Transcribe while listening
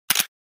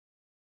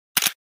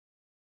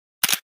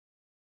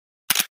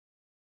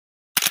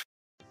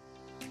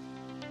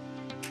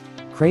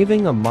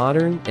Craving a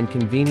modern and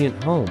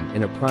convenient home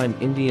in a prime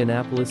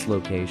Indianapolis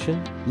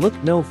location? Look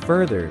no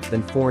further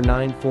than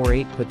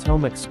 4948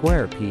 Potomac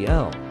Square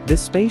Pl.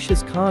 This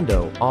spacious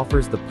condo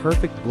offers the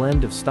perfect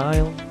blend of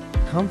style,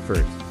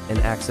 comfort, and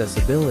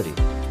accessibility.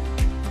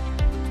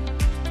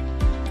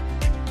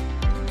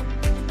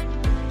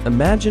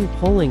 Imagine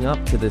pulling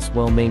up to this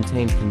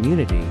well-maintained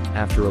community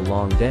after a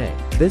long day.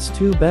 This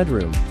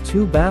 2-bedroom,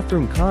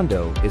 2-bathroom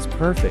condo is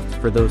perfect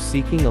for those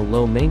seeking a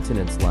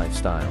low-maintenance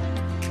lifestyle.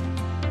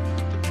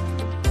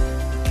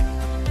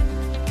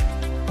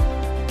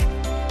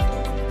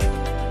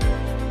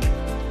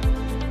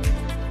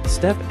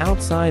 Step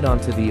outside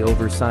onto the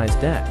oversized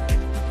deck,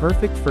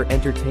 perfect for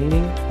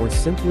entertaining or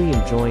simply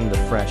enjoying the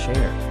fresh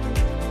air.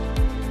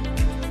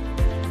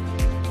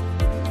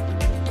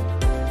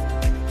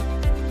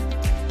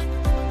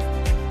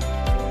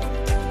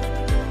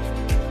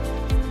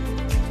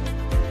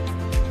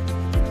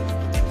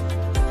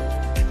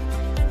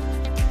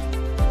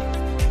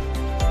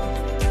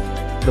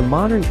 The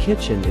modern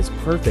kitchen is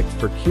perfect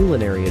for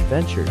culinary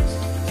adventures,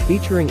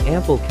 featuring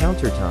ample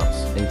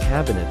countertops and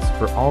cabinets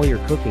for all your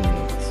cooking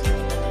needs.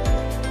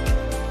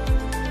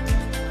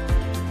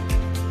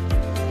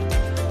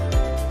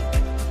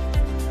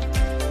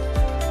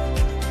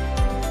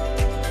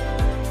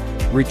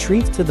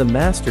 Retreat to the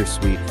master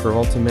suite for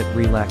ultimate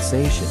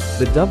relaxation.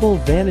 The double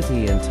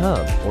vanity and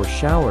tub or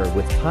shower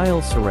with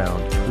tile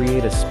surround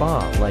create a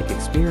spa-like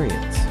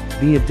experience.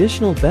 The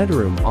additional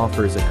bedroom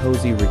offers a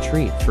cozy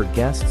retreat for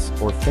guests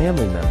or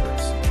family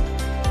members.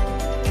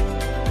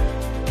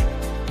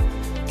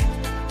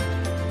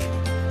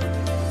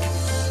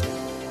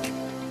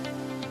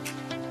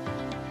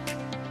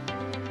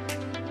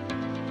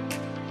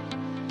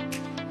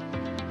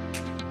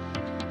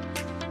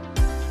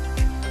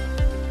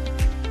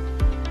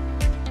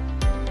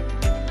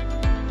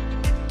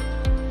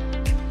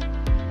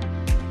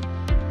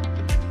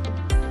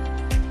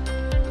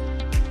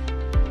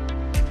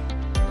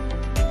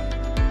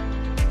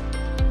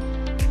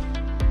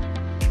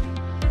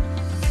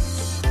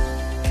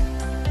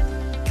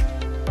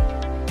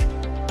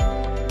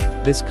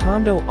 This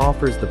condo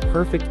offers the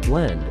perfect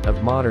blend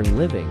of modern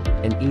living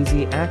and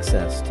easy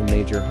access to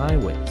major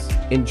highways.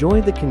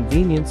 Enjoy the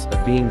convenience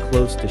of being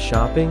close to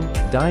shopping,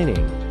 dining,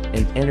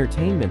 and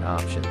entertainment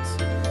options.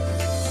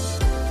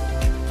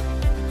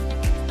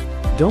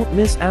 Don't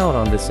miss out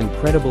on this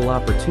incredible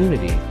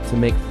opportunity to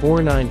make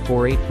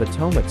 4948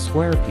 Potomac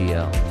Square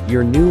Pl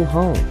your new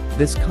home.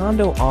 This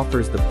condo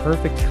offers the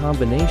perfect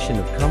combination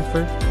of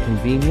comfort,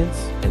 convenience,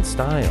 and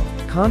style.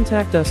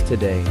 Contact us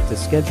today to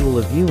schedule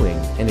a viewing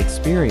and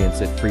experience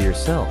it for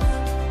yourself.